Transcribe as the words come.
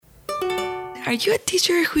Are you a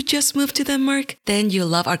teacher who just moved to Denmark? Then you'll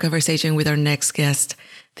love our conversation with our next guest,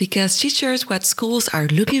 because she shares what schools are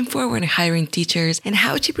looking for when hiring teachers and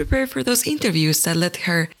how she prepared for those interviews that led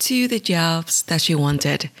her to the jobs that she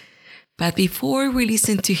wanted. But before we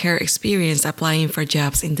listen to her experience applying for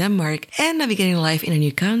jobs in Denmark and navigating life in a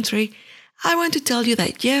new country, I want to tell you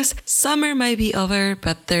that yes, summer might be over,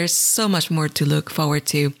 but there's so much more to look forward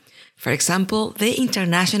to. For example, the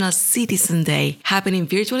International Citizen Day, happening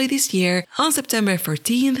virtually this year on September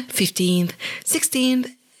 14th, 15th, 16th,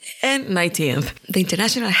 and 19th. The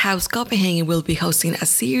International House Copenhagen will be hosting a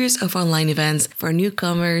series of online events for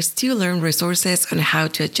newcomers to learn resources on how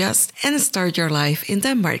to adjust and start your life in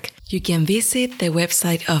Denmark. You can visit the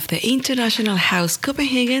website of the International House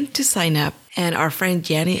Copenhagen to sign up. And our friend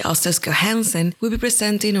Jenny Ostersko Hansen will be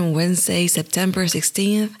presenting on Wednesday, September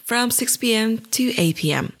 16th from 6 p.m. to 8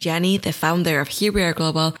 p.m. Jenny, the founder of Here We Are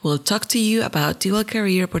Global, will talk to you about dual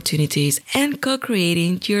career opportunities and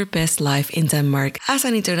co-creating your best life in Denmark as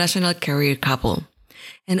an international career couple.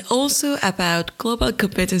 And also about global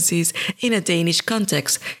competencies in a Danish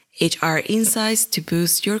context, HR insights to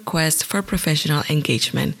boost your quest for professional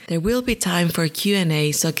engagement. There will be time for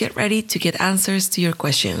Q&A, so get ready to get answers to your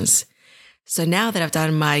questions. So now that I've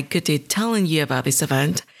done my good deed telling you about this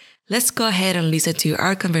event, let's go ahead and listen to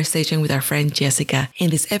our conversation with our friend Jessica. In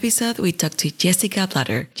this episode, we talked to Jessica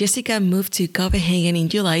Blatter. Jessica moved to Copenhagen in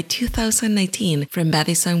July 2019 from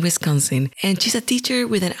Madison, Wisconsin, and she's a teacher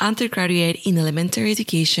with an undergraduate in elementary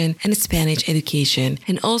education and Spanish education,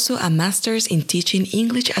 and also a master's in teaching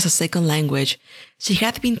English as a second language. She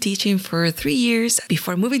had been teaching for 3 years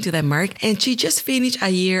before moving to Denmark, and she just finished a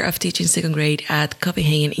year of teaching second grade at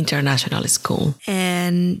Copenhagen International School.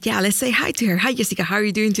 And yeah, let's say hi to her. Hi, Jessica. How are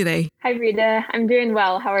you doing today? Hi, Rita. I'm doing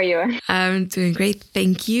well. How are you? I'm doing great.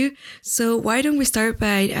 Thank you. So why don't we start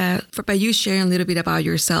by you sharing a little bit about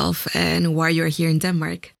yourself and why you're here in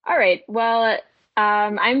Denmark? All right. Well,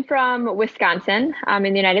 I'm from Wisconsin in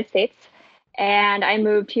the United States. And I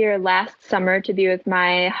moved here last summer to be with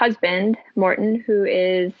my husband, Morten, who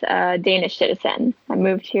is a Danish citizen. I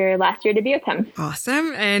moved here last year to be with him.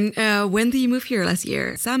 Awesome. And when did you move here last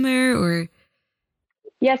year? Summer or?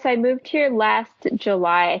 Yes, I moved here last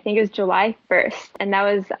July. I think it was July 1st. And that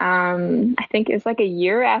was, I think it was like a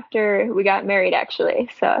year after we got married, actually.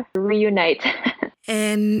 So reunite.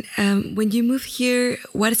 And when you move here,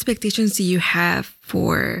 what expectations do you have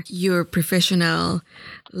for your professional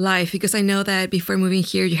life? Because I know that before moving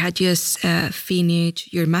here, you had just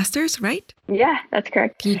finished your master's, right? Yeah, that's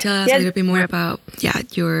correct. Can you tell us a little bit more about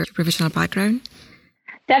your professional background?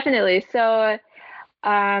 Definitely. So,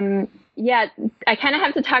 I kind of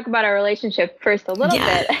have to talk about our relationship first a little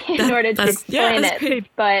bit in order to explain it. Great.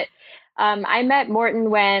 But I met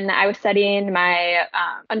Morten when I was studying my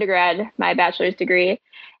undergrad, my bachelor's degree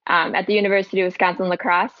at the University of Wisconsin-La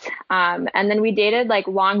Crosse. And then we dated like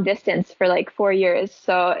long distance for like 4 years.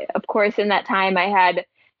 So, of course, in that time, I had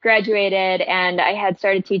graduated and I had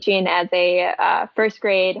started teaching as a first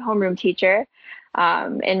grade homeroom teacher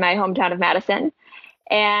in my hometown of Madison.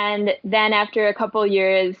 And then after a couple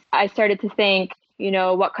years, I started to think,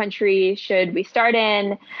 what country should we start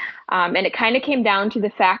in? And it kind of came down to the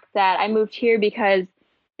fact that I moved here because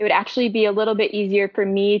it would actually be a little bit easier for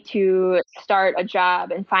me to start a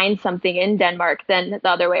job and find something in Denmark than the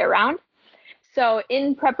other way around. So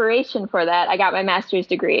in preparation for that, I got my master's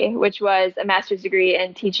degree, which was a master's degree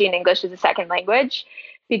in teaching English as a second language,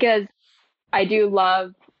 because I do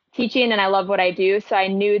love teaching and I love what I do. So I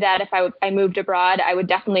knew that if I moved abroad, I would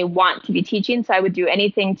definitely want to be teaching. So I would do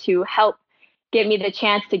anything to help get me the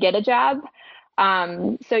chance to get a job.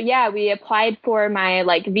 We applied for my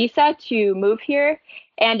visa to move here.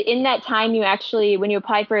 And in that time, when you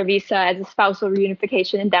apply for a visa as a spousal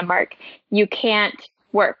reunification in Denmark, you can't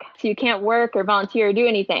work. So you can't work or volunteer or do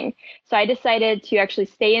anything. So I decided to actually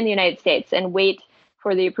stay in the United States and wait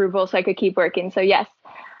for the approval so I could keep working. So yes,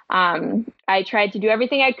 I tried to do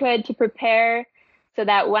everything I could to prepare so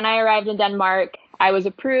that when I arrived in Denmark, I was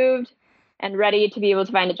approved and ready to be able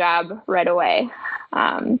to find a job right away.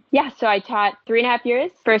 So I taught 3.5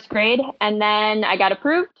 years, first grade, and then I got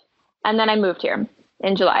approved, and then I moved here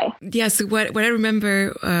in July. Yes, what I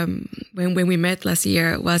remember when we met last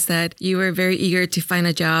year was that you were very eager to find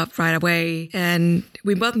a job right away, and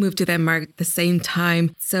we both moved to Denmark at the same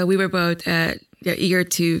time. So we were both eager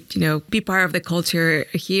to, be part of the culture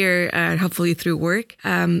here, hopefully through work.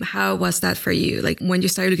 How was that for you? Like when you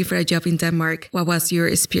started looking for a job in Denmark, what was your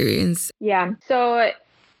experience? Yeah, so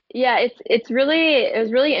Yeah, it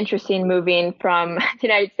was really interesting moving from the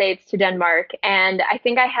United States to Denmark. And I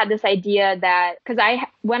think I had this idea that because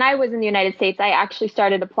when I was in the United States, I actually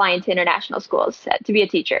started applying to international schools to be a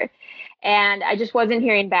teacher. And I just wasn't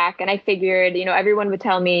hearing back. And I figured, everyone would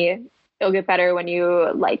tell me it'll get better when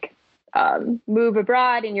you move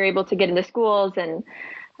abroad and you're able to get into schools. And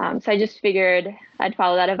so I just figured I'd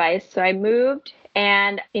follow that advice. So I moved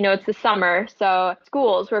and, it's the summer. So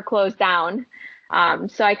schools were closed down.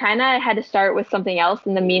 So I kind of had to start with something else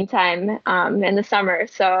in the meantime, in the summer.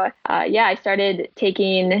 So, I started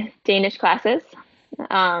taking Danish classes,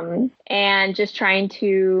 and just trying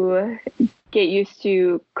to get used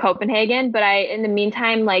to Copenhagen. But in the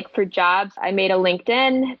meantime, like for jobs, I made a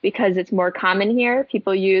LinkedIn because it's more common here.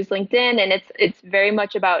 People use LinkedIn and it's very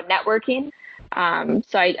much about networking.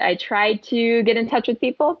 So I tried to get in touch with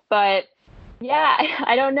people, but yeah,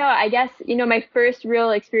 I don't know. I guess, my first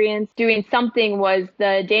real experience doing something was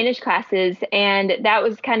the Danish classes. And that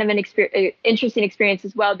was kind of an interesting experience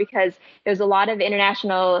as well, because there was a lot of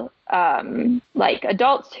international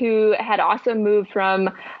adults who had also moved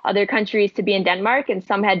from other countries to be in Denmark. And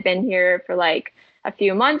some had been here for a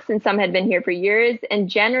few months and some had been here for years. And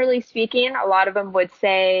generally speaking, a lot of them would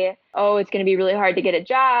say, oh, it's going to be really hard to get a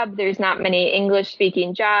job. There's not many English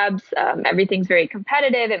speaking jobs. Everything's very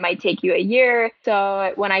competitive. It might take you a year.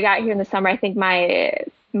 So when I got here in the summer, I think my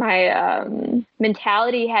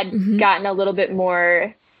mentality had gotten a little bit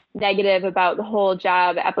more negative about the whole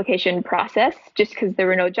job application process, just because there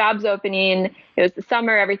were no jobs opening. It was the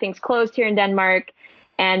summer. Everything's closed here in Denmark.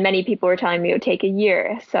 And many people were telling me it would take a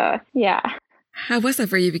year. So, yeah. How was that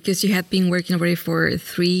for you? Because you had been working already for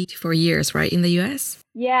 3 to 4 years, right, in the US?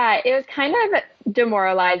 Yeah, it was kind of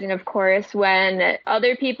demoralizing, of course, when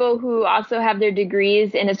other people who also have their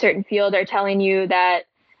degrees in a certain field are telling you that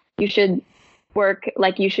you should work,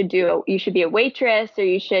 you should be a waitress, or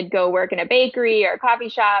you should go work in a bakery or a coffee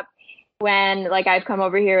shop. When I've come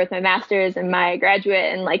over here with my master's and my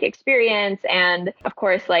graduate and experience and of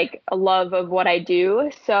course a love of what I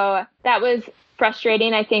do. So that was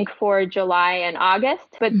frustrating, I think, for July and August.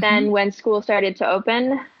 But then when school started to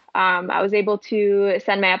open, I was able to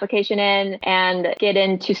send my application in and get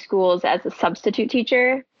into schools as a substitute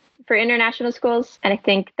teacher for international schools. And I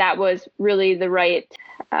think that was really the right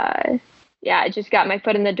I just got my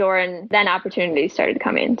foot in the door and then opportunities started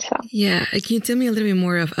coming. So yeah, can you tell me a little bit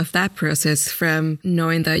more of that process from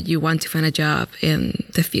knowing that you want to find a job in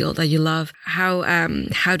the field that you love? How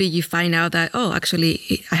do you find out that, oh,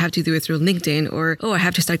 actually I have to do it through LinkedIn, or, oh, I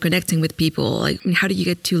have to start connecting with people? How do you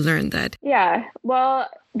get to learn that? Yeah, well,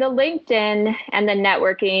 the LinkedIn and the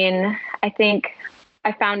networking, I think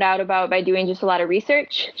I found out about by doing just a lot of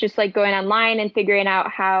research, just going online and figuring out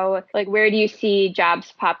how, where do you see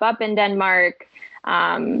jobs pop up in Denmark?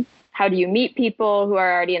 How do you meet people who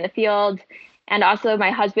are already in the field? And also my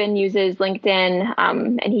husband uses LinkedIn,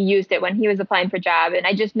 and he used it when he was applying for a job. And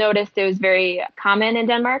I just noticed it was very common in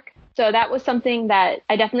Denmark. So that was something that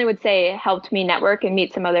I definitely would say helped me network and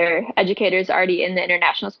meet some other educators already in the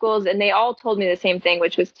international schools. And they all told me the same thing,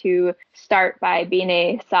 which was to start by being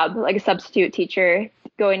a substitute teacher,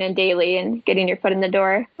 going in daily and getting your foot in the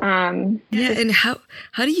door. And how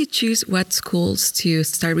do you choose what schools to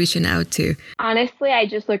start reaching out to? Honestly, I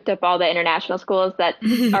just looked up all the international schools that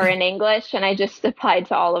are in English, and I just applied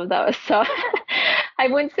to all of those. So I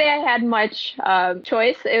wouldn't say I had much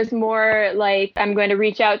choice. It was more I'm going to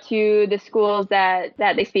reach out to the schools that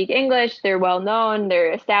they speak English. They're well known,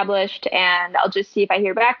 they're established, and I'll just see if I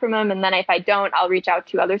hear back from them. And then if I don't, I'll reach out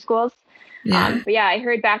to other schools. Yeah. But I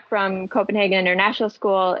heard back from Copenhagen International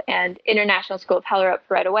School and International School of Hellerup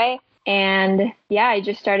right away. And I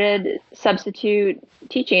just started substitute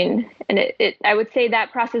teaching. And I would say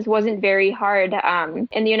that process wasn't very hard.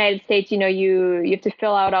 In the United States, you have to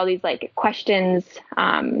fill out all these questions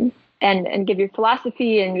and give your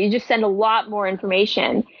philosophy, and you just send a lot more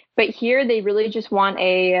information. But here they really just want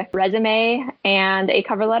a resume and a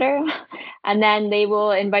cover letter, and then they will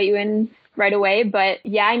invite you in right away. But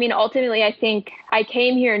ultimately, I think I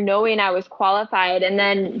came here knowing I was qualified, and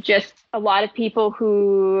then just a lot of people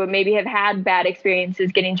who maybe have had bad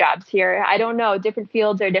experiences getting jobs here. I don't know, different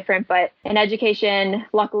fields are different, but in education,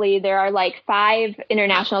 luckily there are 5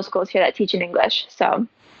 international schools here that teach in English. So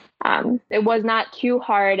it was not too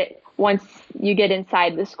hard once you get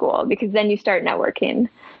inside the school, because then you start networking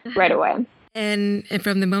right away. And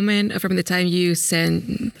from the time you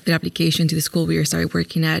sent the application to the school where you started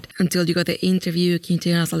working at until you got the interview, can you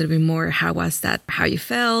tell us a little bit more? How was that? How you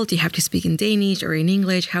felt? Do you have to speak in Danish or in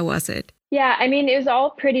English? How was it? Yeah, it was all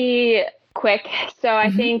pretty quick. So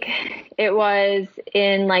I think it was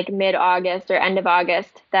in mid-August or end of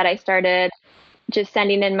August that I started just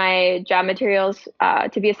sending in my job materials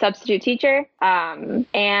to be a substitute teacher. And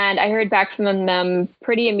I heard back from them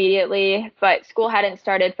pretty immediately, but school hadn't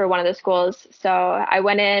started for one of the schools. So I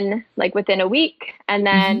went in like within a week, and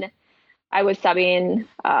then I was subbing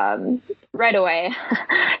right away.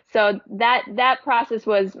 So that process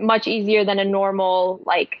was much easier than a normal,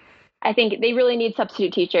 like, I think they really need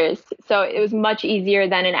substitute teachers. So it was much easier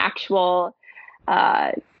than an actual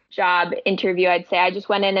job interview, I'd say. I just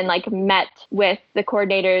went in and like met with the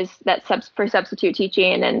coordinators for substitute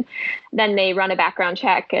teaching, and then they run a background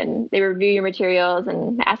check and they review your materials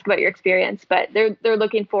and ask about your experience. But they're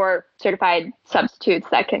looking for certified substitutes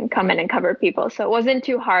that can come in and cover people. So it wasn't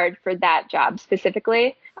too hard for that job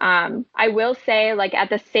specifically. I will say, like, at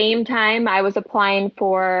the same time, I was applying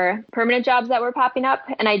for permanent jobs that were popping up,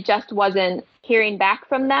 and I just wasn't hearing back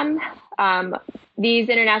from them. These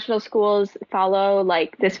international schools follow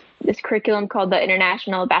like this curriculum called the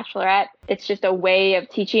International Bachelorette. It's just a way of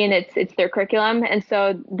teaching. It's their curriculum. And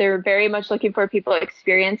so they're very much looking for people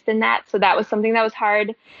experienced in that. So that was something that was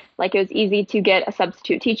hard. Like, it was easy to get a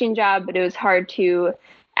substitute teaching job, but it was hard to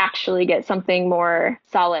actually get something more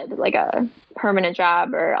solid, like a permanent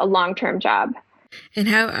job or a long-term job. And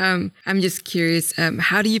how, I'm just curious,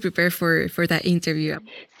 how do you prepare for that interview?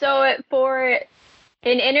 So for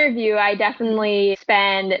an interview, I definitely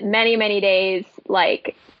spend many, many days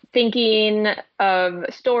like thinking of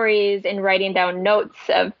stories and writing down notes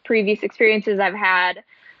of previous experiences I've had.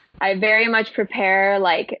 I very much prepare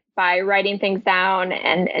like by writing things down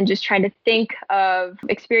and just trying to think of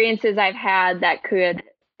experiences I've had that could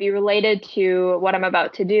be related to what I'm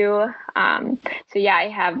about to do. So yeah, I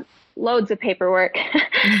have loads of paperwork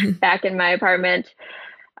back in my apartment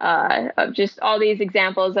of just all these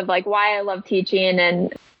examples of like why I love teaching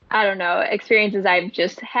and I don't know, experiences I've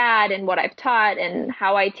just had and what I've taught and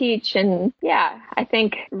how I teach. And yeah, I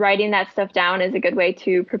think writing that stuff down is a good way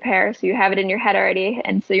to prepare. So you have it in your head already.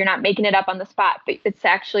 And so you're not making it up on the spot, but it's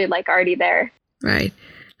actually like already there. Right.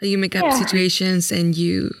 You make up situations and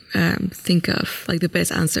you think of like the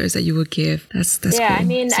best answers that you would give. That's cool. I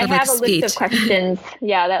mean, I have a list of questions,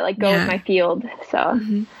 that like go with my field. So.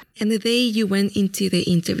 And the day you went into the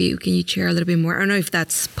interview, can you share a little bit more? I don't know if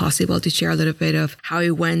that's possible to share a little bit of how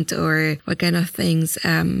it went or what kind of things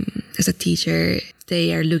as a teacher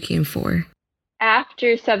they are looking for.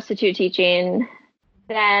 After substitute teaching,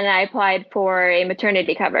 then I applied for a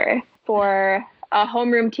maternity cover for a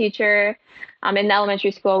homeroom teacher in the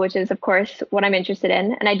elementary school, which is, of course, what I'm interested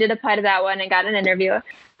in. And I did apply to that one and got an interview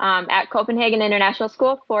at Copenhagen International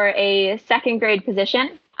School for a second grade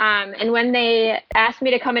position. And when they asked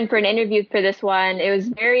me to come in for an interview for this one, it was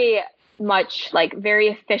very much like very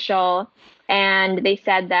official. And they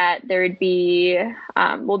said that there'd be a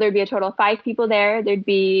total of 5 people there. There'd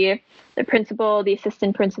be the principal, the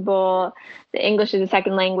assistant principal, the English as a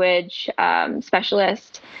second language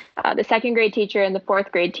specialist, the second grade teacher, and the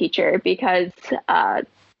fourth grade teacher, because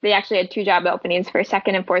they actually had 2 job openings for a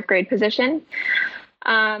second and fourth grade position.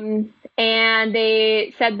 And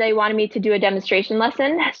they said they wanted me to do a demonstration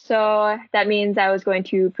lesson. So that means I was going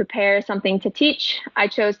to prepare something to teach. I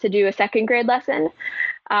chose to do a second grade lesson.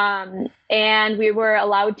 And we were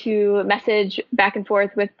allowed to message back and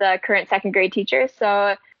forth with the current second grade teacher.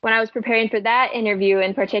 So when I was preparing for that interview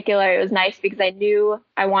in particular, it was nice because I knew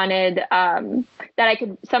I wanted that I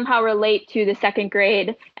could somehow relate to the second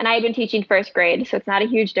grade. And I had been teaching first grade, so it's not a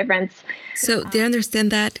huge difference. So did I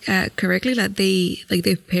understand that correctly? That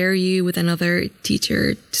they pair you with another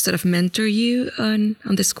teacher to sort of mentor you on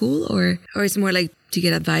the school, or it's more like to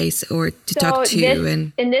get advice or to talk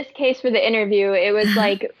to? In this case for the interview, it was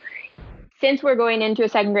like, since we're going into a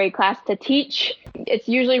second grade class to teach, it's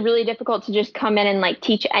usually really difficult to just come in and like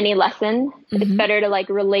teach any lesson. It's better to like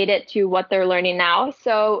relate it to what they're learning now.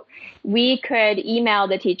 So we could email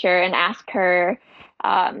the teacher and ask her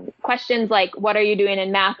questions like, what are you doing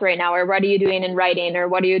in math right now? Or what are you doing in writing? Or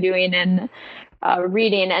what are you doing in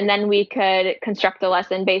reading? And then we could construct a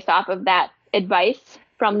lesson based off of that advice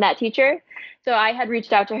from that teacher. So I had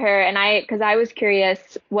reached out to her because I was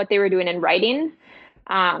curious what they were doing in writing.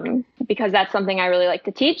 Because that's something I really like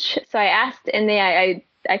to teach. So I asked, and I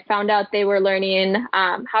found out they were learning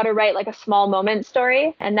how to write like a small moment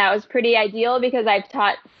story. And that was pretty ideal because I've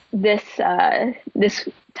taught this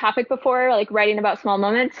topic before, like writing about small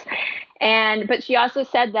moments. But she also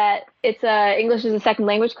said that it's English as a second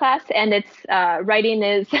language class, and it's writing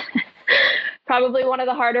is probably one of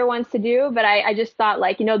the harder ones to do. But I just thought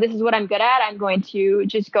like, this is what I'm good at. I'm going to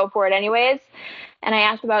just go for it anyways. And I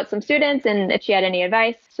asked about some students and if she had any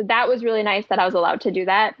advice. So that was really nice that I was allowed to do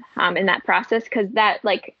that in that process, because that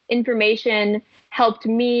like information helped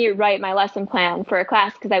me write my lesson plan for a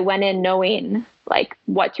class, because I went in knowing like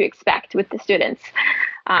what to expect with the students.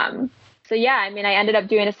 So yeah, I mean, I ended up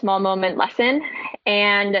doing a small moment lesson,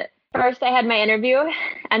 and first I had my interview,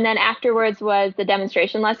 and then afterwards was the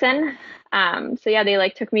demonstration lesson. So yeah, they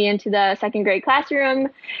like took me into the second grade classroom,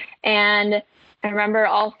 and I remember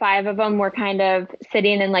all 5 of them were kind of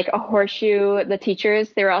sitting in like a horseshoe. The teachers,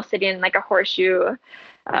 they were all sitting in like a horseshoe,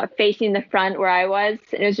 facing the front where I was.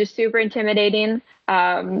 And it was just super intimidating.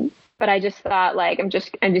 But I just thought like, I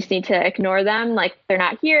just need to ignore them. Like they're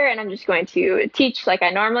not here, and I'm just going to teach like I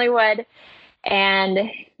normally would. And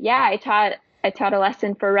yeah, I taught a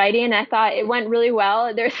lesson for writing. I thought it went really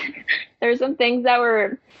well. There's some things that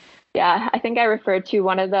were, yeah, I think I referred to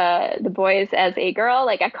one of the boys as a girl.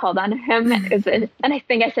 Like I called on him, and I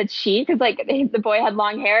think I said she, because like the boy had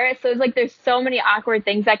long hair. So it's like there's so many awkward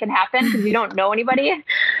things that can happen because you don't know anybody.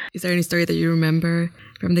 Is there any story that you remember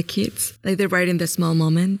from the kids, like they're writing the small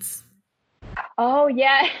moments? Oh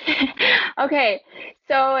yeah. Okay,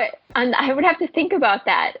 so I would have to think about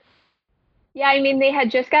that. Yeah, I mean, they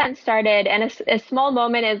had just gotten started, and a small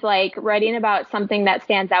moment is like writing about something that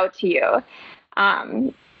stands out to you.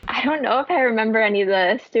 I don't know if I remember any of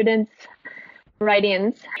the students'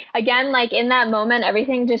 writings. Again, like in that moment,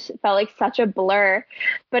 everything just felt like such a blur.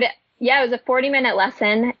 But yeah, it was a 40-minute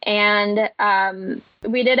lesson, and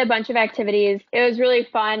we did a bunch of activities. It was really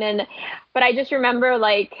fun, but I just remember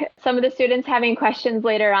like some of the students having questions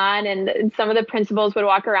later on, and some of the principals would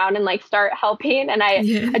walk around and like start helping, and I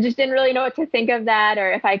just didn't really know what to think of that,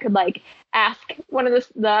 or if I could like ask one of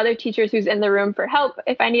the other teachers who's in the room for help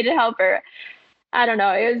if I needed help, or I don't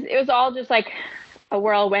know. It was all just like a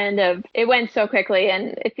whirlwind of, it went so quickly,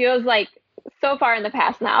 and it feels like so far in the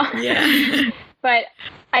past now. Yeah. But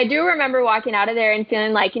I do remember walking out of there and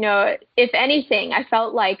feeling like, if anything, I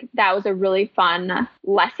felt like that was a really fun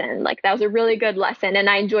lesson. Like that was a really good lesson, and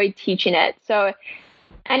I enjoyed teaching it. So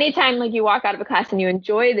anytime like you walk out of a class and you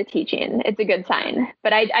enjoy the teaching, it's a good sign.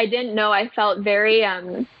 But I didn't know. I felt very,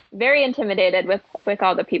 very intimidated with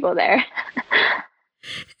all the people there.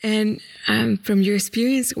 And from your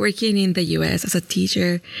experience working in the US as a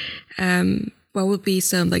teacher, what would be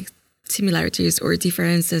some like similarities or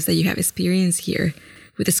differences that you have experienced here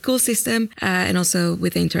with the school system and also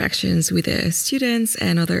with the interactions with the students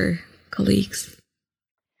and other colleagues?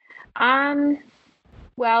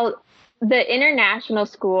 Well, the international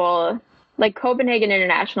school, like Copenhagen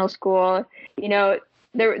International School,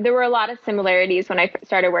 there were a lot of similarities when I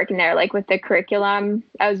started working there, like with the curriculum.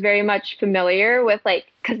 I was very much familiar with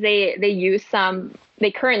because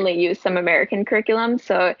they currently use some American curriculum.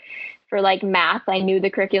 So for like math, I knew the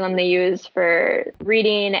curriculum they use. For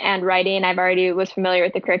reading and writing, I already was familiar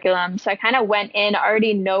with the curriculum. So I kind of went in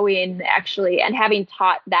already knowing actually and having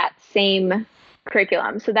taught that same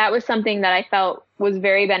curriculum. So that was something that I felt was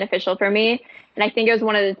very beneficial for me. And I think it was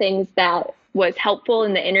one of the things that was helpful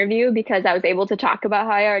in the interview, because I was able to talk about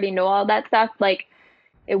how I already know all that stuff. Like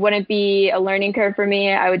it wouldn't be a learning curve for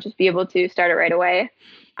me. I would just be able to start it right away.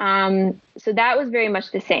 So that was very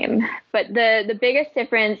much the same. But the biggest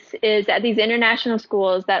difference is at these international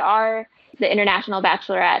schools that are the International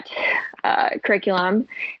Baccalaureate curriculum,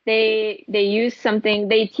 they use something,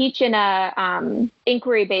 they teach in a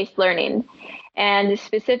inquiry-based learning. And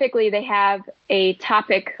specifically, they have a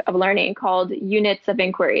topic of learning called units of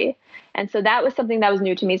inquiry. And so that was something that was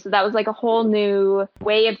new to me. So that was like a whole new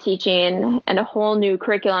way of teaching and a whole new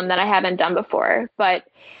curriculum that I haven't done before. But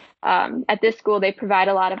at this school, they provide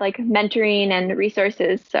a lot of like mentoring and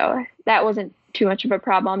resources. So that wasn't too much of a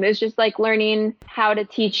problem. It was just like learning how to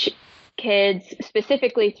teach kids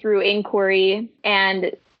specifically through inquiry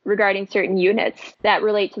and regarding certain units that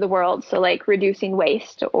relate to the world. So like reducing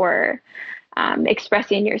waste or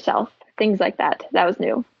expressing yourself, things like that. That was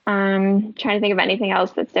new. Trying to think of anything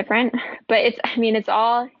else that's different, but it's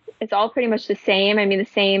all pretty much the same. I mean, the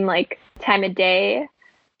same like time of day,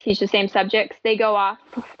 teach the same subjects. They go off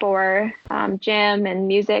for gym and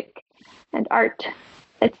music and art.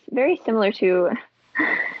 It's very similar to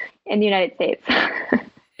in the United States.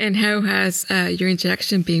 And how has your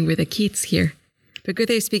interaction been with the kids here? Because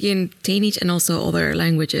they speak in Danish and also other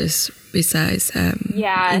languages besides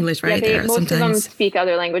English, right? Yeah, most of them speak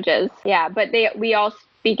other languages. Yeah, but we all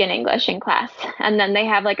speak in English in class. And then they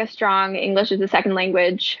have like a strong English as a second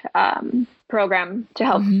language program to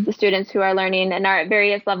help the students who are learning and are at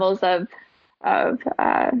various levels of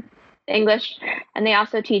English. And they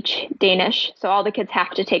also teach Danish. So all the kids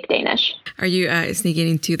have to take Danish. Are you sneaking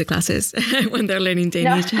into the classes when they're learning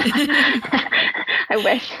Danish? No. I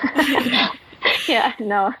wish. Yeah,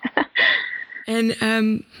 no.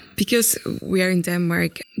 And because we are in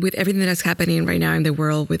Denmark, with everything that's happening right now in the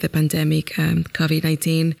world with the pandemic,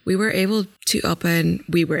 COVID-19, we were able,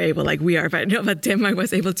 but Denmark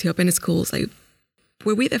was able to open schools. Like,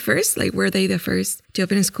 were we the first? Like, were they the first to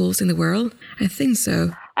open schools in the world? I think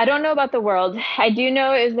so. I don't know about the world. I do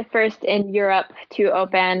know it was the first in Europe to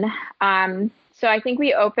open. So I think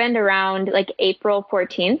we opened around like April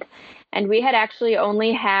 14th, and we had actually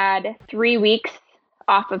only had 3 weeks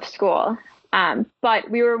off of school. But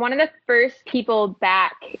we were one of the first people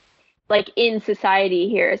back like in society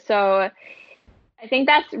here. So I think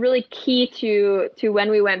that's really key to when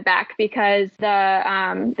we went back, because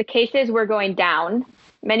the cases were going down.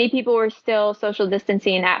 Many people were still social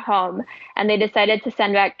distancing at home, and they decided to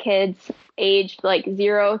send back kids aged like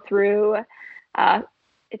 0 through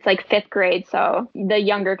it's like 5th grade. So the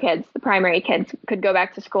younger kids, the primary kids, could go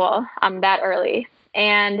back to school that early.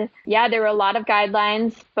 And yeah, there were a lot of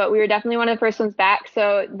guidelines, but we were definitely one of the first ones back.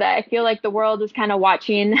 So I feel like the world was kind of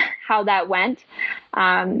watching how that went.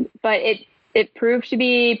 But it proved to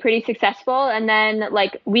be pretty successful. And then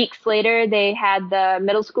like weeks later, they had the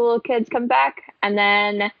middle school kids come back. And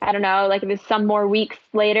then, I don't know, like it was some more weeks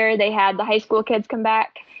later, they had the high school kids come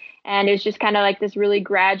back. And it was just kind of like this really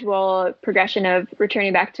gradual progression of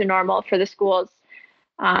returning back to normal for the schools.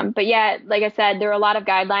 But yeah, like I said, there were a lot of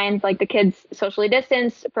guidelines, like the kids socially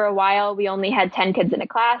distanced. For a while, we only had 10 kids in a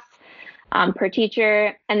class per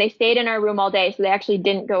teacher, and they stayed in our room all day. So they actually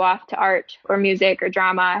didn't go off to art or music or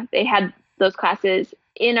drama. They had those classes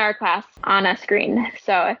in our class on a screen.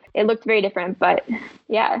 So it looked very different, but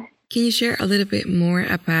yeah. Can you share a little bit more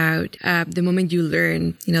about the moment you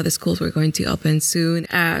learned, the schools were going to open soon?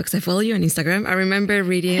 Because I follow you on Instagram. I remember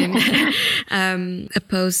reading a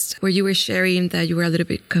post where you were sharing that you were a little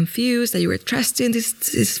bit confused, that you were trusting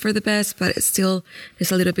this is for the best, but still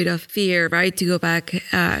there's a little bit of fear, right? To go back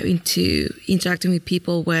into interacting with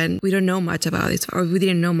people when we don't know much about it, or we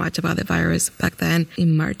didn't know much about the virus back then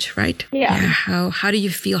in March, right? Yeah. How do you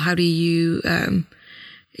feel? How do you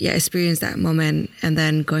experience that moment and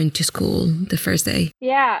then going to school the first day?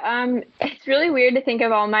 Yeah, it's really weird to think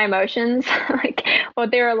of all my emotions, like what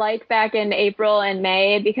they were like back in April and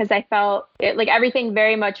May, because I felt it, like everything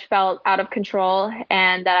very much felt out of control,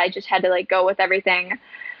 and that I just had to like go with everything.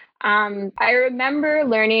 I remember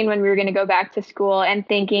learning when we were going to go back to school and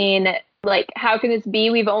thinking, like, how can this be?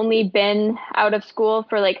 We've only been out of school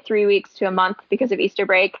for like 3 weeks to a month because of Easter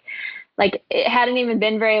break. Like, it hadn't even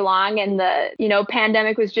been very long, and the,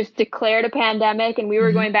 pandemic was just declared a pandemic, and we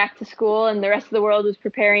were going back to school, and the rest of the world was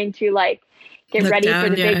preparing to like get ready for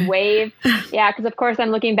the big wave. Yeah, because of course I'm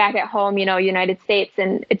looking back at home, United States,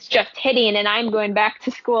 and it's just hitting, and I'm going back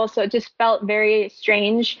to school. So it just felt very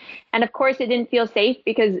strange. And of course it didn't feel safe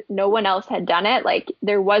because no one else had done it. Like,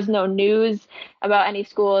 there was no news about any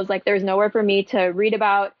schools. Like, there was nowhere for me to read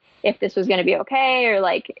about if this was going to be okay, or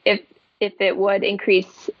like if it would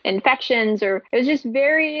increase infections, or it was just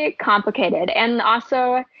very complicated. And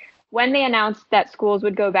also, when they announced that schools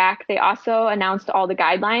would go back, they also announced all the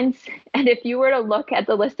guidelines. And if you were to look at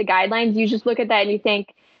the list of guidelines, you just look at that and you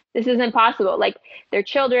think, this isn't possible. Like, they're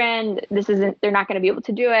children, they're not going to be able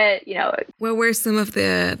to do it, What were some of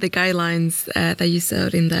the guidelines that you saw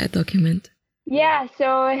in that document? Yeah,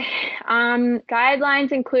 so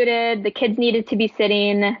guidelines included the kids needed to be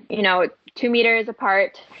sitting, 2 meters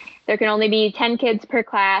apart. There can only be 10 kids per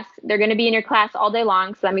class. They're going to be in your class all day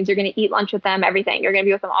long. So that means you're going to eat lunch with them, everything. You're going to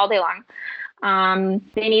be with them all day long.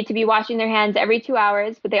 They need to be washing their hands every 2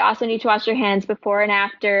 hours, but they also need to wash their hands before and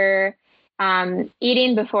after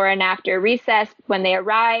eating, before and after recess, when they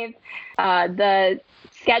arrive. The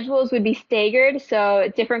schedules would be staggered.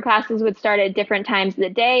 So different classes would start at different times of the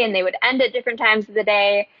day, and they would end at different times of the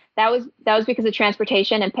day. That was because of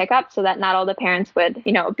transportation and pickup, so that not all the parents would,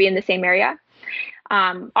 be in the same area.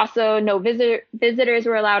 Also, no visitors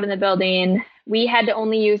were allowed in the building. We had to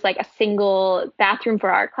only use like a single bathroom for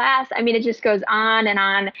our class. I mean, it just goes on and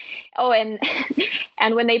on. Oh, and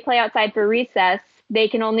and when they play outside for recess, they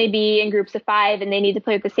can only be in groups of 5, and they need to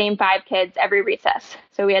play with the same 5 kids every recess.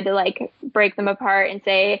 So we had to like break them apart and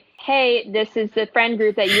say, hey, this is the friend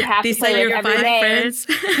group that you have to play with every day. These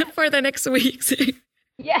are your 5 friends for the next weeks.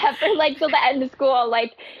 Yeah, for like till the end of school.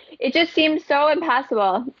 Like, it just seemed so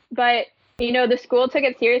impossible. But the school took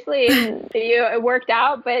it seriously, and it worked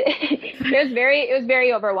out, but it was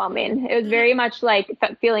very overwhelming. It was very much like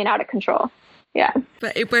feeling out of control. Yeah.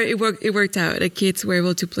 But it worked out. The kids were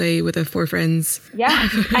able to play with their 4 friends. Yeah.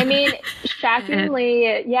 I mean,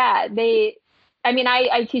 shockingly, yeah,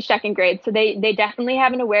 I teach second grade, so they definitely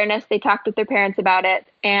have an awareness. They talked with their parents about it,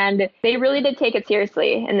 and they really did take it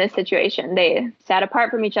seriously in this situation. They sat apart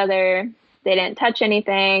from each other. They didn't touch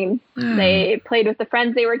anything. They played with the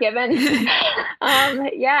friends they were given.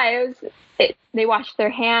 They washed their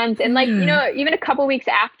hands. And like, even a couple weeks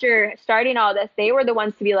after starting all this, they were the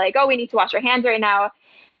ones to be like, oh, we need to wash our hands right now.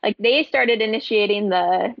 Like they started initiating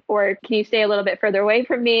or can you stay a little bit further away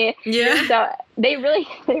from me? Yeah. So they really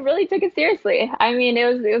took it seriously. I mean, it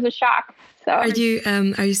was a shock. So are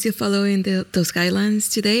you still following those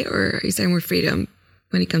guidelines today, or is there more freedom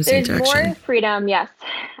when it comes to interaction? There's more freedom, yes.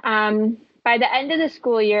 By the end of the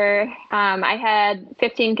school year, I had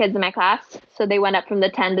 15 kids in my class. So they went up from the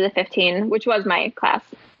 10 to the 15, which was my class,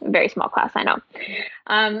 a very small class, I know.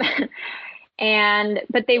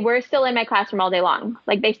 But they were still in my classroom all day long.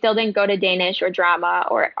 Like they still didn't go to Danish or drama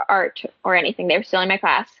or art or anything. They were still in my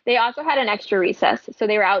class. They also had an extra recess. So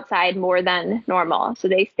they were outside more than normal. So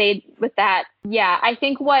they stayed with that. Yeah, I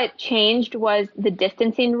think what changed was the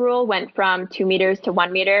distancing rule went from 2 meters to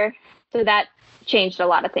 1 meter. So that changed a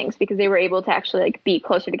lot of things because they were able to actually like be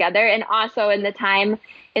closer together. And also in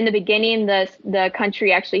the beginning, the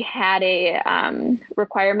country actually had a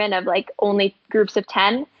requirement of like only groups of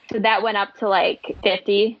 10. So that went up to like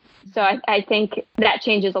 50. So I think that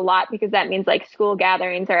changes a lot because that means like school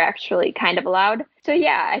gatherings are actually kind of allowed. So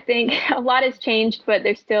yeah, I think a lot has changed, but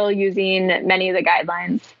they're still using many of the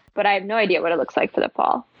guidelines. But I have no idea what it looks like for the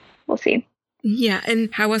fall. We'll see. Yeah.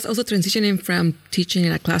 And how was also transitioning from teaching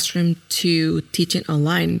in a classroom to teaching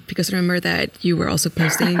online? Because I remember that you were also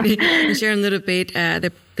posting and sharing a little bit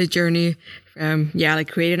the journey from,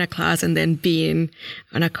 like creating a class and then being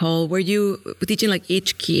on a call. Were you teaching like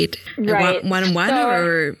each kid one-on-one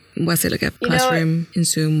or was it like a classroom in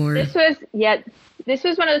Zoom or? This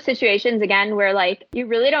was one of those situations, again, where like you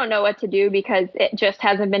really don't know what to do because it just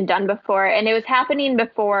hasn't been done before. And it was happening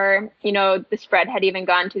before, the spread had even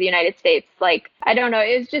gone to the United States. Like, I don't know.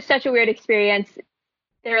 It was just such a weird experience.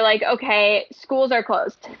 They're like, okay, schools are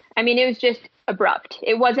closed. I mean, it was just abrupt.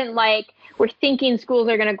 It wasn't like we're thinking schools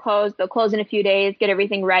are going to close. They'll close in a few days, get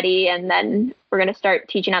everything ready, and then we're going to start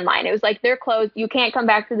teaching online. It was like, they're closed. You can't come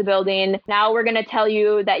back to the building. Now we're going to tell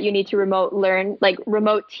you that you need to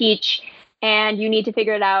remote teach. And you need to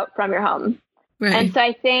figure it out from your home. Right. And so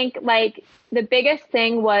I think like the biggest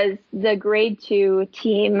thing was the grade 2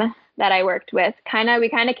 team that I worked with. We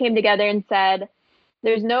kind of came together and said,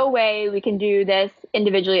 there's no way we can do this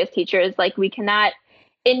individually as teachers. Like we cannot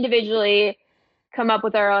individually come up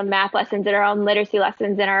with our own math lessons and our own literacy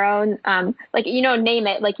lessons and our own, name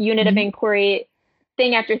it, like unit of inquiry,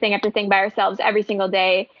 thing after thing after thing by ourselves every single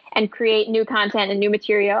day and create new content and new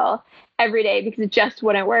material every day because it just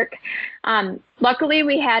wouldn't work. Luckily,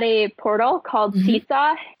 we had a portal called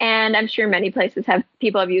Seesaw, and I'm sure many places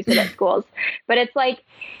people have used it at schools. But it's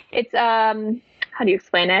how do you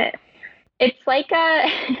explain it? It's like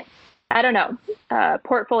a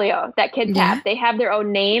portfolio that kids have. They have their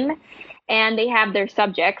own name and they have their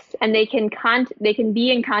subjects, and they can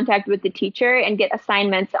be in contact with the teacher and get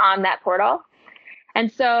assignments on that portal.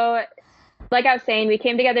 And so, like I was saying, we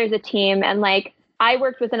came together as a team, and like I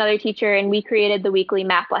worked with another teacher and we created the weekly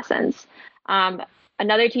math lessons.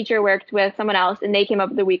 Another teacher worked with someone else and they came up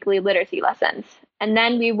with the weekly literacy lessons. And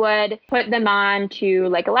then we would put them on to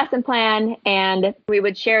like a lesson plan and we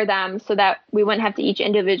would share them so that we wouldn't have to each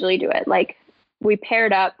individually do it. Like we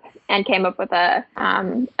paired up and came up with a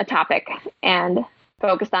topic and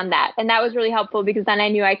focused on that. And that was really helpful because then I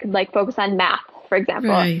knew I could like focus on math, for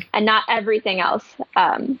example, and not everything else.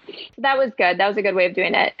 So that was good. That was a good way of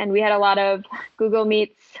doing it. And we had a lot of Google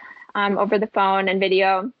Meets over the phone and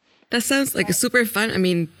video. That sounds like super fun. I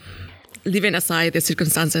mean, leaving aside the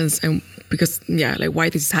circumstances and because why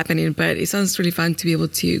this is happening, but it sounds really fun to be able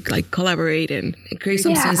to like collaborate and create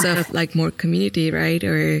some sense of like more community, right?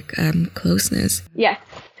 Or closeness. Yes.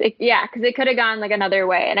 Because it could have gone like another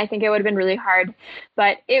way. And I think it would have been really hard.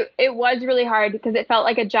 But it was really hard because it felt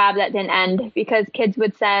like a job that didn't end because kids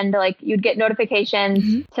would send you'd get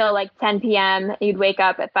notifications till like 10 p.m. You'd wake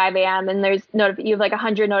up at 5 a.m. and you have like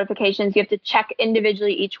 100 notifications. You have to check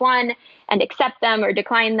individually each one and accept them or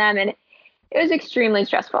decline them. And it was extremely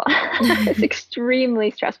stressful. It's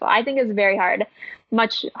extremely stressful. I think it's very hard,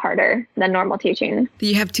 much harder than normal teaching. Do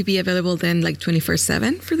you have to be available then like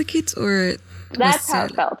 24/7 for the kids or? That's how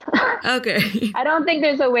it felt. Okay. I don't think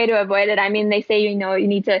there's a way to avoid it. I mean, they say, you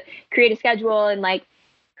need to create a schedule and like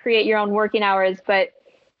create your own working hours. But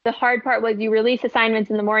the hard part was you release assignments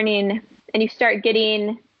in the morning and you start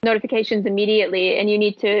getting notifications immediately and you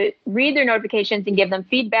need to read their notifications and give them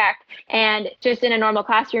feedback. And just in a normal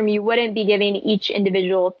classroom, you wouldn't be giving each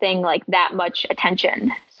individual thing like that much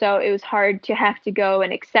attention. So it was hard to have to go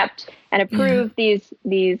and accept and approve these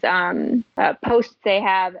posts they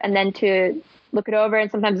have and then to look it over. And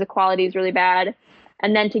sometimes the quality is really bad.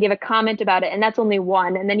 and then to give a comment about it. And that's only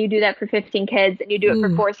one. And then you do that for 15 kids and you do it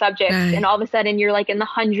for 4 subjects. Right. And all of a sudden you're like in the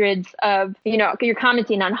hundreds of, you're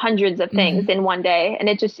commenting on hundreds of things in one day. And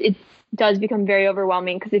it does become very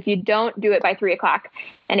overwhelming, because if you don't do it by 3:00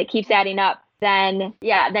 and it keeps adding up, then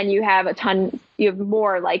you have you have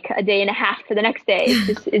more, like a day and a half for the next day.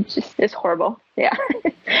 It's horrible. Yeah.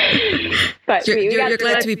 But you're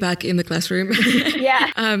glad to be back in the classroom.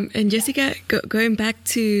 Yeah. And Jessica, going back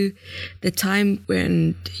to the time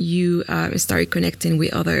when you started connecting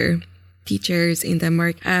with other teachers in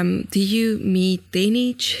Denmark, do you meet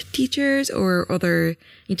Danish teachers or other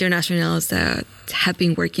internationals that have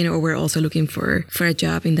been working or were also looking for a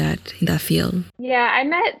job in that field? Yeah, I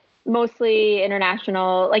met mostly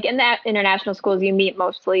international, like in that international schools, you meet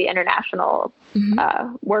mostly international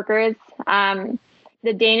workers.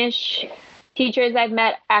 The Danish teachers I've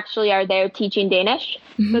met actually are there teaching Danish.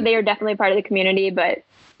 So they are definitely part of the community, but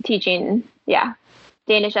teaching,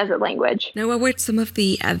 Danish as a language. Now, what were some of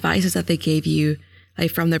the advices that they gave you, like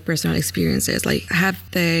from their personal experiences? Like, have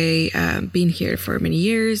they been here for many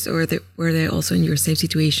years, or were they also in your same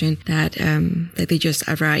situation that they just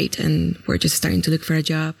arrived and were just starting to look for a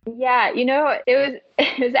job? Yeah, it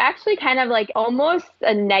was actually kind of like almost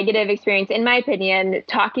a negative experience, in my opinion,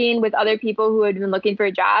 talking with other people who had been looking for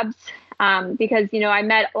jobs. Because, I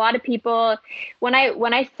met a lot of people when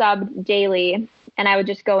I subbed daily, and I would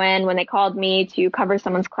just go in when they called me to cover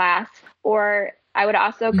someone's class, or I would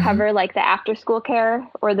also cover like the after school care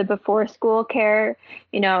or the before school care,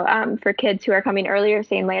 for kids who are coming earlier,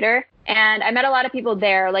 staying later. And I met a lot of people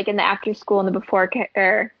there, like in the after school and the before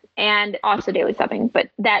care, and also daily subbing, but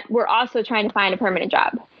that were also trying to find a permanent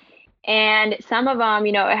job. And some of them,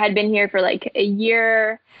 had been here for like a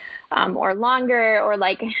year or longer, or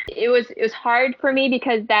like it was hard for me,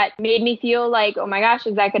 because that made me feel like, oh my gosh,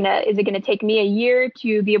 is it gonna take me a year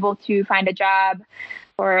to be able to find a job,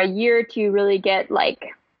 or a year to really get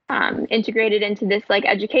like integrated into this like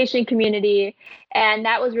education community? And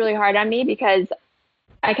that was really hard on me, because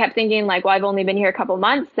I kept thinking like, well, I've only been here a couple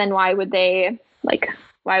months, then why would they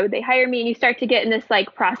hire me? And you start to get in this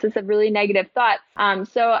like process of really negative thoughts.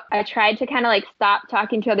 So I tried to kind of like stop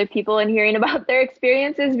talking to other people and hearing about their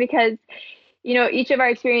experiences, because, each of our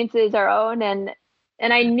experiences are our own.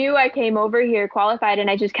 And I knew I came over here qualified, and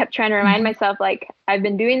I just kept trying to remind myself, like, I've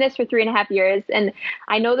been doing this for 3.5 years. And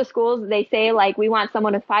I know the schools, they say like, we want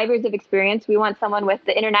someone with 5 years of experience. We want someone with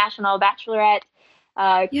the international bachelorette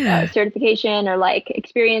certification, or like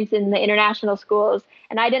experience in the international schools.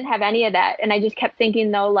 And I didn't have any of that. And I just kept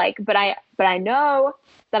thinking though, like, but I know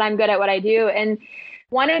that I'm good at what I do. And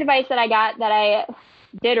one advice that I got that I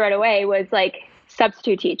did right away was like,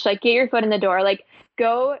 substitute teach, like get your foot in the door, like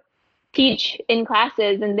go teach in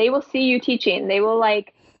classes, and they will see you teaching. They will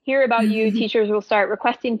like hear about you. Teachers will start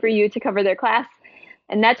requesting for you to cover their class.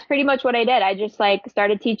 And that's pretty much what I did. I just like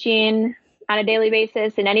started teaching on a daily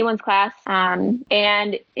basis in anyone's class.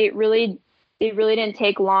 And it really didn't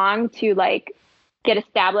take long to like get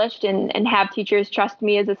established and have teachers trust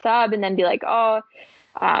me as a sub, and then be like,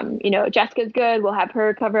 Jessica's good, we'll have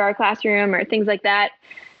her cover our classroom, or things like that.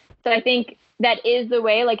 So I think that is the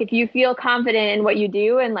way, like, if you feel confident in what you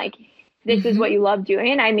do, and like, this is what you love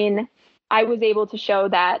doing. I mean, I was able to show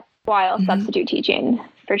that while substitute teaching,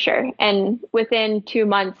 for sure. And within 2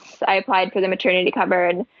 months, I applied for the maternity cover,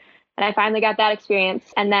 and I finally got that experience.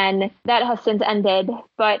 And then that has since ended,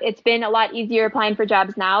 but it's been a lot easier applying for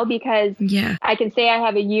jobs now, because I can say I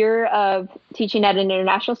have a year of teaching at an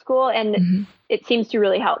international school, and it seems to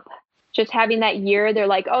really help. Just having that year, they're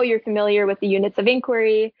like, oh, you're familiar with the units of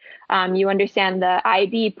inquiry. You understand the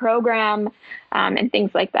IB program, and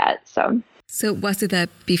things like that. So was it that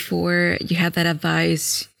before you had that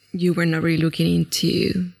advice, you were not really looking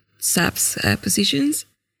into subs positions?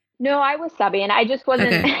 No, I was subbing. I just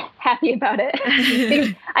wasn't happy about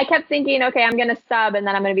it. I kept thinking, okay, I'm going to sub, and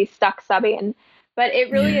then I'm going to be stuck subbing. But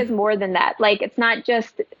it really is more than that. Like, it's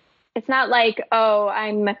not like, oh,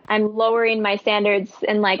 I'm lowering my standards,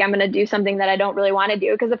 and like, I'm going to do something that I don't really want to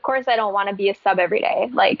do. Because of course I don't want to be a sub every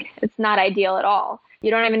day. Like, it's not ideal at all.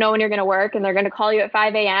 You don't even know when you're going to work, and they're going to call you at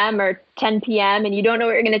 5 a.m. or 10 p.m. and you don't know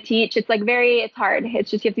what you're going to teach. It's like it's hard.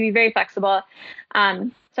 It's just, you have to be very flexible.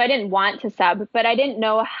 So I didn't want to sub, but I didn't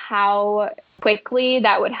know how quickly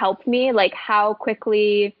that would help me, like how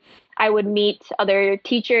quickly I would meet other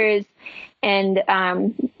teachers and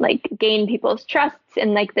like gain people's trusts,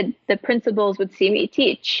 and like the principals would see me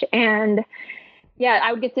teach. And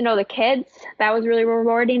I would get to know the kids. That was really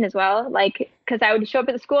rewarding as well. Like, because I would show up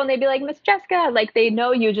at the school and they'd be like, Miss Jessica, like they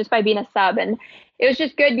know you just by being a sub. And it was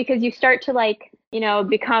just good, because you start to like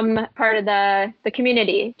become part of the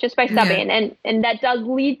community just by subbing. And that does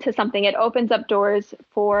lead to something. It opens up doors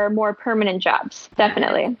for more permanent jobs,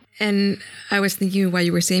 definitely. And I was thinking what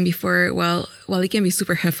you were saying before, well, it can be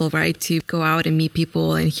super helpful, right, to go out and meet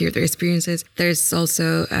people and hear their experiences. There's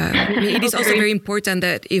also, it is also very important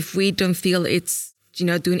that if we don't feel it's,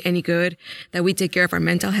 doing any good, that we take care of our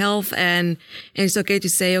mental health. And it's okay to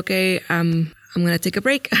say, okay, I'm going to take a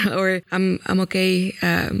break, or I'm okay,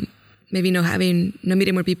 maybe not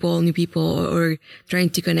meeting more people, new people, or trying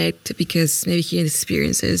to connect, because maybe hearing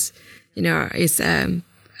experiences, is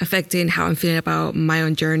affecting how I'm feeling about my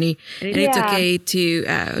own journey. And it's okay to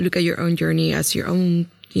look at your own journey as your own,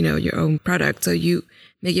 your own product. So you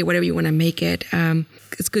make it whatever you want to make it.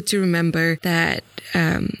 It's good to remember that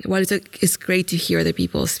while it's great to hear other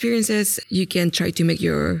people's experiences, you can try to make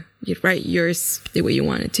yours the way you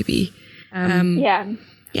want it to be. Yeah.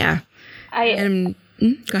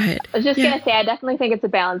 Go ahead. I was just going to say, I definitely think it's a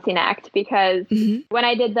balancing act, because when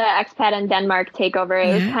I did the expat in Denmark takeover,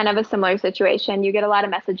 it was kind of a similar situation. You get a lot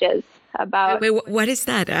of messages about... Wait, what is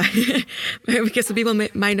that? Because some people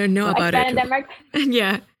might not know about expat in Denmark?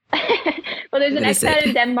 Yeah. Well, there's an expat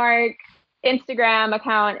in Denmark Instagram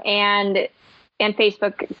account and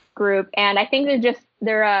Facebook group. And I think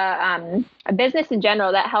they're a business in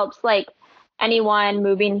general that helps anyone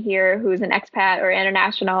moving here who's an expat or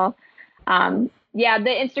international. The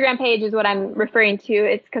Instagram page is what I'm referring to.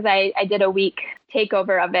 It's because I did a week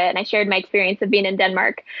takeover of it, and I shared my experience of being in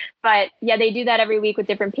Denmark. But they do that every week with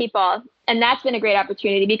different people. And that's been a great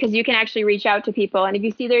opportunity, because you can actually reach out to people. And if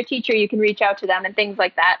you see their teacher, you can reach out to them and things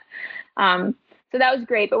like that. So that was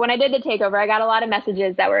great. But when I did the takeover, I got a lot of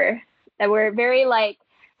messages that were very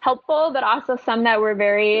helpful, but also some that were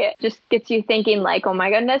very, just gets you thinking oh my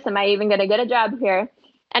goodness, am I even going to get a job here?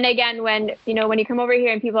 And again, when you come over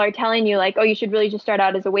here and people are telling you oh, you should really just start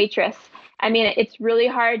out as a waitress. I mean, it's really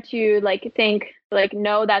hard to think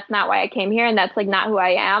no, that's not why I came here. And that's not who I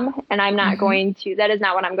am. And I'm not going to, that is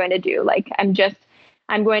not what I'm going to do.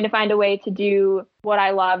 I'm going to find a way to do what I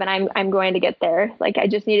love, and I'm going to get there. I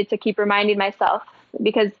just needed to keep reminding myself,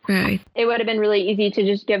 because it would have been really easy to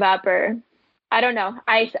just give up, or I don't know.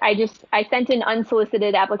 I sent in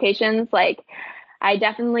unsolicited applications. I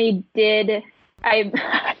definitely did.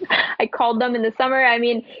 I called them in the summer. I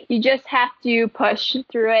mean, you just have to push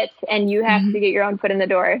through it, and you have to get your own foot in the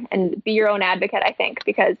door and be your own advocate, I think,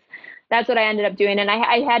 because that's what I ended up doing. And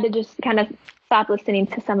I had to just kind of stop listening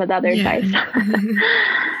to some of the other advice.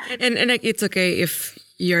 and it's okay if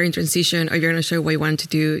you're in transition or you're not sure what you want to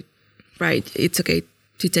do, right? It's okay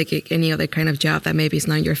to take any other kind of job that maybe is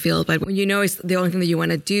not your field, but when it's the only thing that you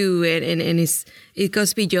want to do, and it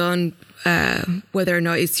goes beyond whether or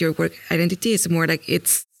not it's your work identity. It's more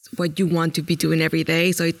it's what you want to be doing every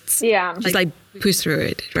day. So it's just push through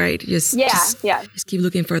it, right? Just keep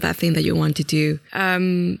looking for that thing that you want to do.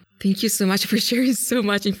 Thank you so much for sharing so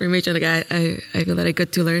much information. I feel that I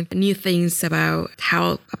got to learn new things about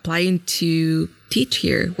how applying to teach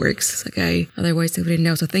here works. Otherwise I wouldn't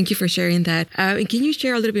know. So thank you for sharing that. And can you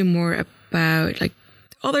share a little bit more about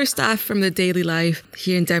other stuff from the daily life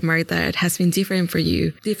here in Denmark that has been different for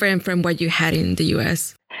you, different from what you had in the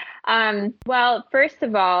US? Well, first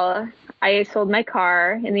of all, I sold my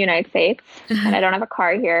car in the United States, and I don't have a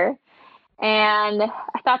car here. And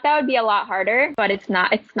I thought that would be a lot harder, but it's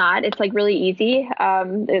not. It's really easy.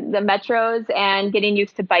 The metros and getting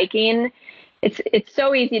used to biking, it's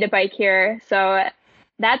so easy to bike here. So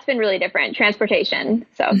that's been really different. Transportation.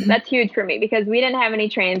 So that's huge for me, because we didn't have any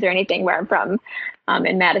trains or anything where I'm from,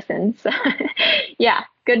 in Madison. So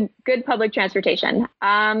good public transportation.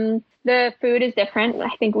 The food is different. I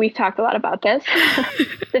think we've talked a lot about this.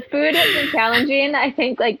 The food has been challenging. I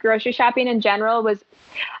think grocery shopping in general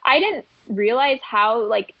I didn't realize how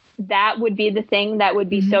that would be the thing that would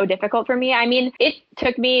be so difficult for me. I mean, it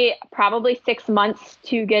took me probably 6 months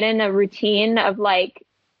to get in a routine of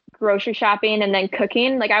grocery shopping and then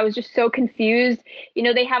cooking. I was just so confused.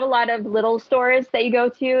 They have a lot of little stores that you go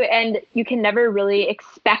to, and you can never really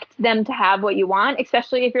expect them to have what you want,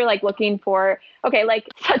 especially if you're looking for,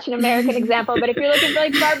 such an American example, but if you're looking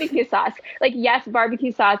for barbecue sauce, yes,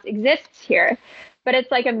 barbecue sauce exists here, but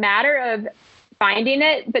it's a matter of finding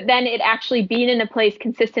it, but then it actually being in a place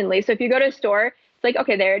consistently. So if you go to a store, it's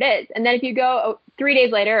okay, there it is. And then if you go 3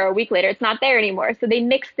 days later or a week later, it's not there anymore. So they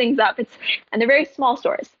mix things up. And they're very small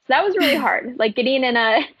stores. So that was really hard, getting in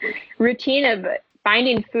a routine of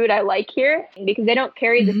finding food I like here, because they don't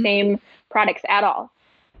carry the same products at all.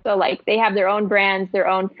 So they have their own brands, their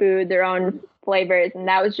own food, their own flavors. And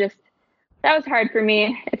that was hard for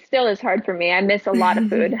me. It still is hard for me. I miss a lot of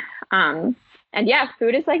food. And yeah,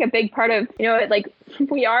 food is like a big part of, like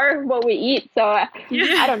we are what we eat. So I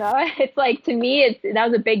don't know. It's like, to me, that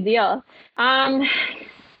was a big deal.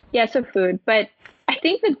 Yeah, so food. But I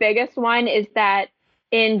think the biggest one is that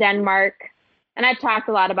in Denmark, and I've talked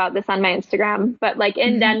a lot about this on my Instagram, but like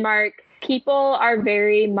in Denmark, people are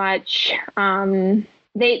very much,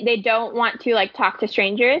 they don't want to like talk to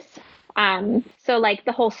strangers. So like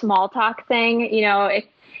the whole small talk thing, if,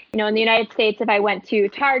 in the United States, if I went to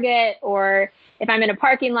Target or if I'm in a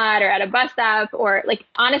parking lot or at a bus stop or like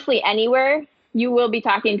honestly anywhere, you will be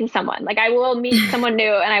talking to someone. Like I will meet someone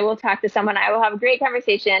new and I will talk to someone. I will have a great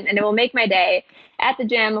conversation and it will make my day. At the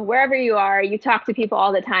gym, wherever you are, you talk to people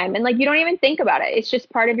all the time. And like, you don't even think about it. It's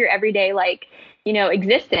just part of your everyday, like,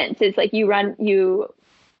 existence. It's like you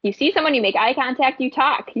see someone, you make eye contact, you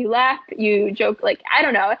talk, you laugh, you joke, like, I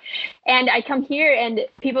don't know. And I come here and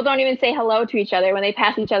people don't even say hello to each other when they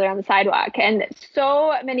pass each other on the sidewalk. And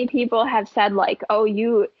so many people have said like, oh,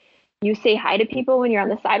 you say hi to people when you're on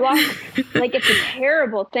the sidewalk. Like, it's a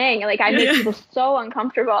terrible thing. Like, I make people so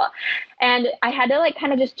uncomfortable. And I had to like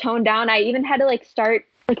kind of just tone down. I even had to like start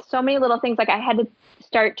like so many little things. Like I had to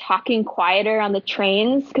start talking quieter on the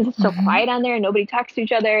trains because it's so quiet on there and nobody talks to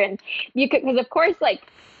each other. And because of course, like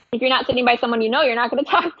if you're not sitting by someone, you're not going to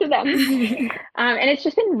talk to them. And it's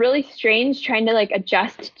just been really strange trying to like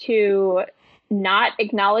adjust to not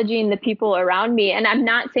acknowledging the people around me. And I'm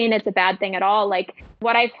not saying it's a bad thing at all. Like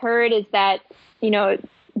what I've heard is that,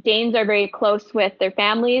 Danes are very close with their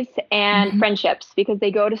families and friendships because they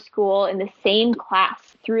go to school in the same class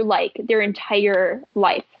through like their entire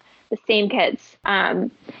life, the same kids. And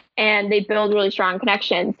they build really strong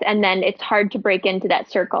connections. And then it's hard to break into that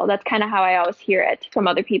circle. That's kind of how I always hear it from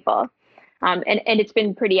other people. And it's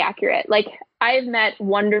been pretty accurate. Like I've met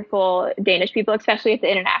wonderful Danish people, especially at the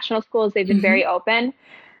international schools. They've been very open.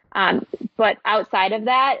 But outside of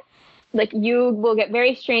that, like you will get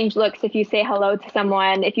very strange looks if you say hello to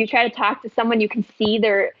someone. If you try to talk to someone, you can see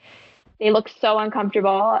they look so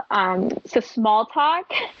uncomfortable. So small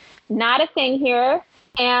talk, not a thing here.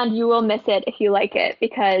 And you will miss it if you like it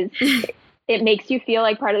because it makes you feel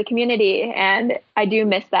like part of the community. And I do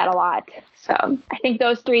miss that a lot. So I think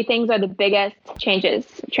those three things are the biggest changes: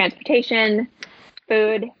 transportation,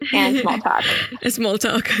 food, and small talk. Small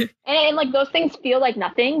talk. And like those things feel like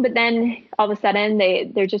nothing, but then all of a sudden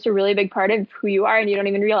they're just a really big part of who you are and you don't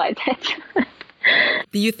even realize it.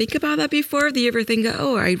 Do you think about that before? Do you ever think,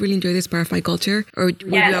 oh, I really enjoy this part of my culture? Or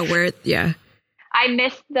were you aware? Yeah. I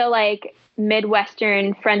miss the like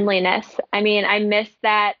Midwestern friendliness. I mean, I miss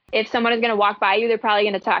that if someone is going to walk by you, they're probably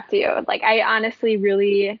going to talk to you. Like, I honestly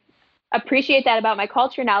really appreciate that about my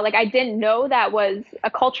culture now. Like, I didn't know that was a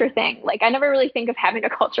culture thing. Like, I never really think of having a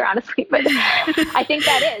culture, honestly, but I think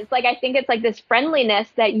that is. Like, I think it's like this friendliness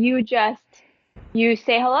that you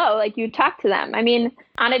say hello, like you talk to them. I mean,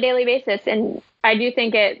 on a daily basis. And I do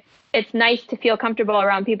think it's nice to feel comfortable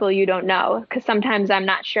around people you don't know, because sometimes I'm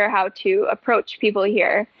not sure how to approach people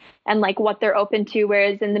here and like what they're open to.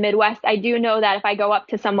 Whereas in the Midwest, I do know that if I go up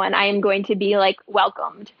to someone, I am going to be like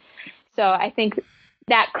welcomed. So I think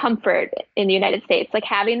that comfort in the United States, like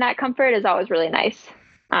having that comfort is always really nice.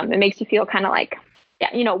 It makes you feel kind of like,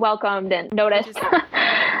 welcomed and noticed.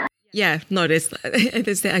 Yeah, noticed.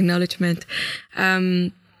 It's the acknowledgement.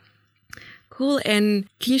 Cool. And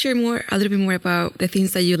can you share a little bit more about the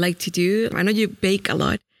things that you like to do? I know you bake a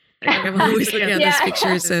lot. I'm always looking at those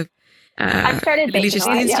pictures of I've started delicious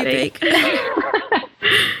things you bake.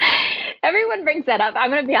 Everyone brings that up.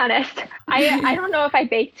 I'm going to be honest. I don't know if I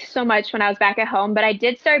baked so much when I was back at home, but I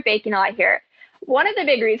did start baking a lot here. One of the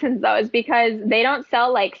big reasons, though, is because they don't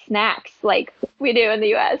sell like snacks like we do in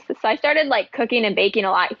the US. So I started like cooking and baking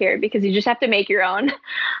a lot here because you just have to make your own.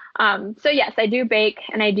 So yes, I do bake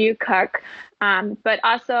and I do cook. But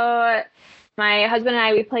also my husband and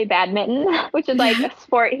I, we play badminton, which is like a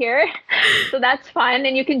sport here. So that's fun.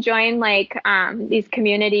 And you can join like these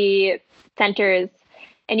community centers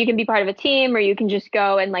and you can be part of a team, or you can just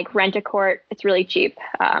go and like rent a court. It's really cheap.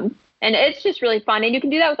 And it's just really fun. And you can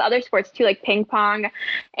do that with other sports too, like ping pong.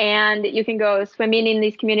 And you can go swimming in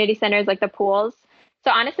these community centers, like the pools.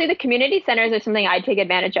 So honestly, the community centers are something I take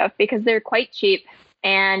advantage of because they're quite cheap.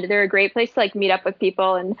 And they're a great place to like meet up with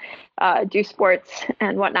people and do sports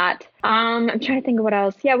and whatnot. I'm trying to think of what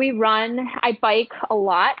else. Yeah, we run. I bike a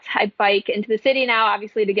lot. I bike into the city now,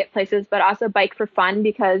 obviously to get places, but also bike for fun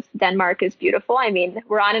because Denmark is beautiful. I mean,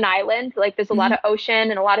 we're on an island. Like there's a lot of ocean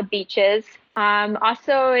and a lot of beaches.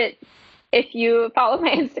 If you follow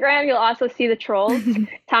my Instagram, you'll also see the trolls.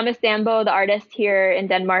 Thomas Dambo, the artist here in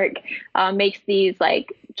Denmark, makes these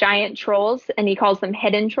like giant trolls and he calls them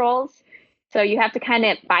hidden trolls. So you have to kind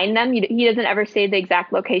of find them. He doesn't ever say the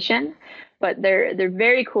exact location, but they're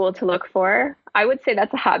very cool to look for. I would say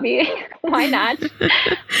that's a hobby. Why not?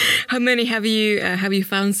 How many have you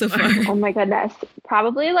found so far? Oh my goodness.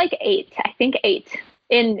 Probably like 8. I think 8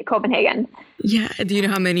 in Copenhagen. Yeah. Do you know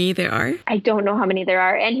how many there are? I don't know how many there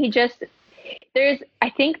are. And I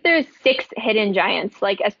think there's 6 hidden giants,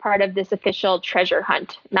 like as part of this official troll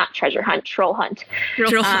hunt.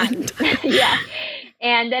 Troll hunt. Yeah.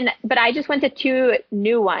 And then, but I just went to 2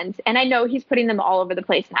 new ones, and I know he's putting them all over the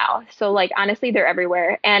place now. So like, honestly, they're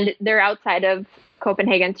everywhere, and they're outside of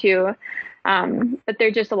Copenhagen too. But they're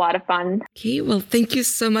just a lot of fun. Okay, well, thank you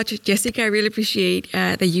so much, Jessica. I really appreciate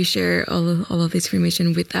that you share all of this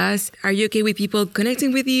information with us. Are you okay with people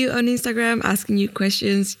connecting with you on Instagram, asking you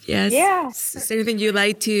questions? Yes. Yeah. Is there anything you'd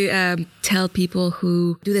like to tell people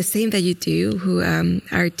who do the same that you do, who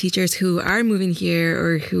are teachers who are moving here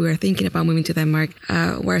or who are thinking about moving to Denmark?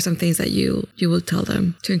 What are some things that you will tell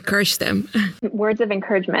them to encourage them? Words of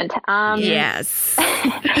encouragement. Yes.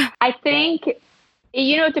 I think,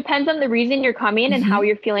 it depends on the reason you're coming and how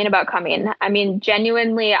you're feeling about coming. I mean,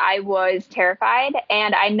 genuinely, I was terrified,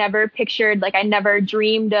 and I never I never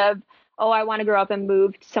dreamed of, I want to grow up and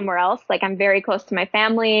move somewhere else. Like, I'm very close to my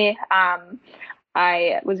family.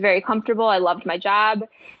 I was very comfortable. I loved my job,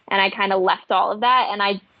 and I kind of left all of that.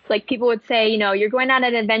 And people would say, you're going on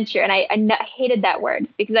an adventure. And I hated that word,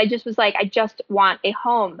 because I just was like, I just want a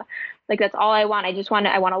home. Like, that's all I want.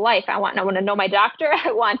 I want a life. I want to know my doctor.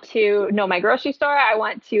 I want to know my grocery store. I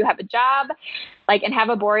want to have a job, and have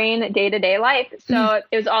a boring day-to-day life. So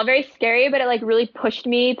it was all very scary, but it really pushed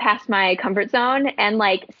me past my comfort zone. And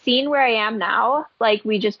seeing where I am now,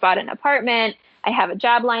 we just bought an apartment. I have a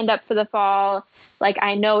job lined up for the fall.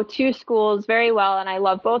 I know 2 schools very well, and I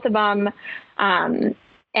love both of them.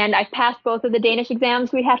 And I've passed both of the Danish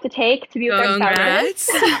exams we have to take to be with our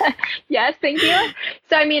spouses. Yes, thank you.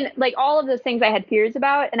 So, I mean, all of those things I had fears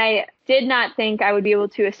about, and I did not think I would be able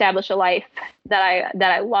to establish a life that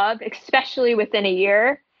I love, especially within a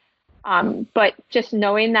year. But just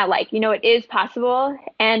knowing that, it is possible,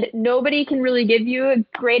 and nobody can really give you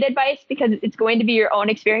great advice, because it's going to be your own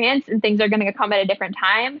experience, and things are going to come at a different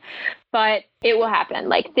time, but it will happen.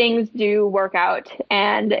 Things do work out,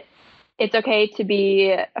 and it's okay to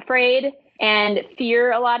be afraid and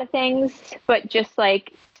fear a lot of things, but just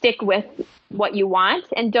stick with what you want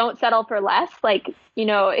and don't settle for less.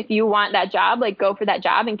 If you want that job, go for that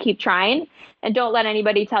job and keep trying, and don't let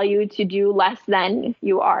anybody tell you to do less than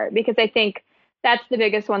you are, because I think that's the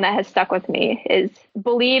biggest one that has stuck with me, is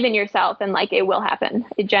believe in yourself, and it will happen.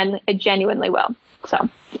 It genuinely will. So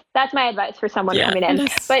that's my advice for someone coming in.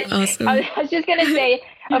 But awesome. I was just going to say,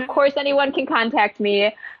 of course, anyone can contact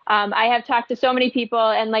me. I have talked to so many people,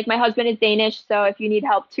 and my husband is Danish. So if you need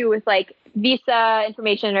help too with visa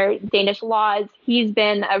information or Danish laws, he's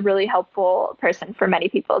been a really helpful person for many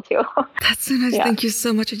people too. That's so nice. Yeah. Thank you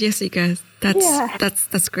so much, Jessica.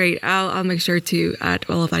 That's great. I'll make sure to add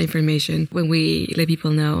all of that information when we let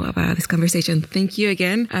people know about this conversation. Thank you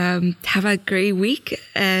again. Have a great week,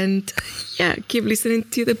 and keep listening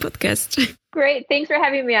to the podcast. Great. Thanks for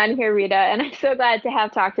having me on here, Rita. And I'm so glad to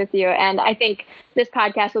have talked with you. And I think this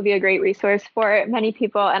podcast will be a great resource for many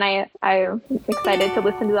people. And I'm excited to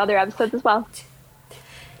listen to the other episodes as well.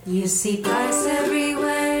 You see bikes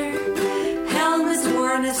everywhere, helmets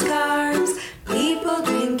worn as scarves, people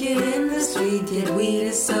drinking in the street, yet weed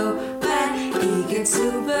is so bad, it gets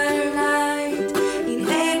super light. In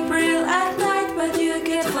April at night, but you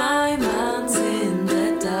can climb mountains in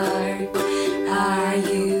the dark. Are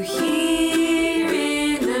you here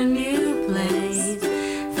in a new place,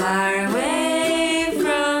 far away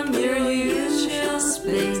from your usual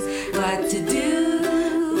space? What to do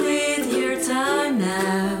with your time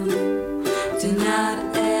now, to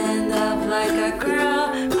not end up like a crowd?